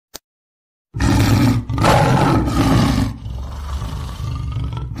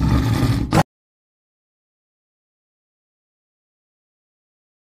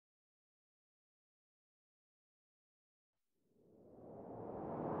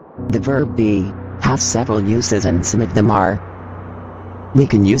The verb be has several uses and some of them are: we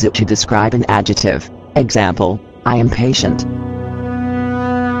can use it to describe an adjective. Example, I am patient.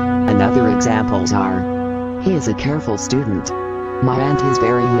 Another examples are: he is a careful student. My aunt is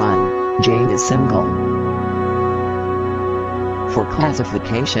very young. Jane is single. For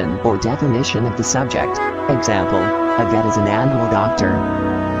classification or definition of the subject. Example, a vet is an animal doctor.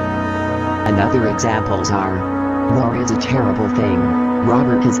 Another examples are: war is a terrible thing.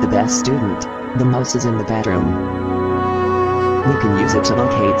 Robert is the best student. The mouse is in the bedroom. We can use it to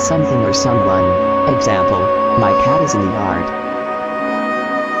locate something or someone. Example, my cat is in the yard.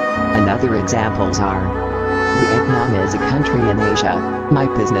 Another examples are: Vietnam is a country in Asia. My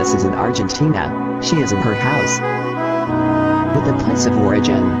business is in Argentina. She is in her house. With a place of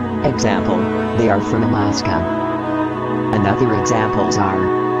origin. Example, they are from Alaska. Another examples are: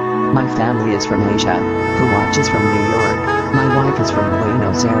 my family is from Asia. Her watch is from New York. My wife is from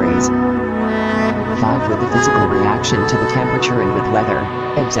Buenos Aires. 5. With the physical reaction to the temperature and with weather.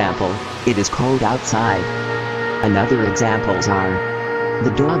 Example, it is cold outside. Another examples are: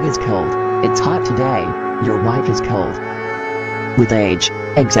 the dog is cold. It's hot today. Your wife is cold. With age.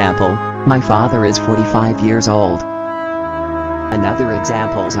 Example, my father is 45 years old. Another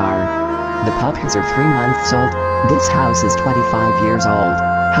examples are: the puppies are 3 months old. This house is 25 years old.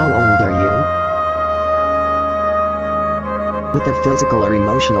 How old are you? With a physical or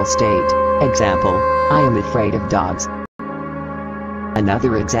emotional state. Example, I am afraid of dogs.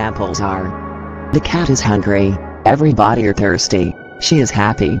 Another examples are: the cat is hungry. Everybody are thirsty. She is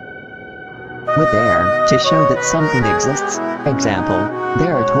happy. With there, to show that something exists. Example,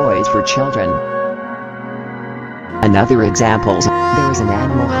 there are toys for children. Another examples, there is an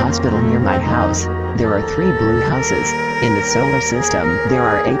animal hospital near my house. There are 3 blue houses. In the solar system, there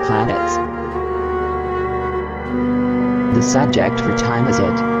are 8 planets. The subject for time is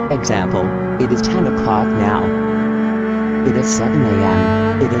it. Example, it is 10 o'clock now. It is 7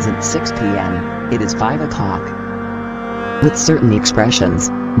 a.m. It isn't 6 p.m. It is 5 o'clock. With certain expressions,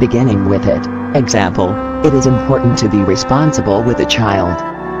 beginning with it. Example, it is important to be responsible with a child.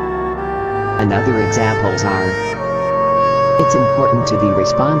 Another examples are: it's important to be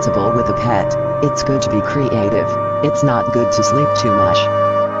responsible with a pet. It's good to be creative. It's not good to sleep too much.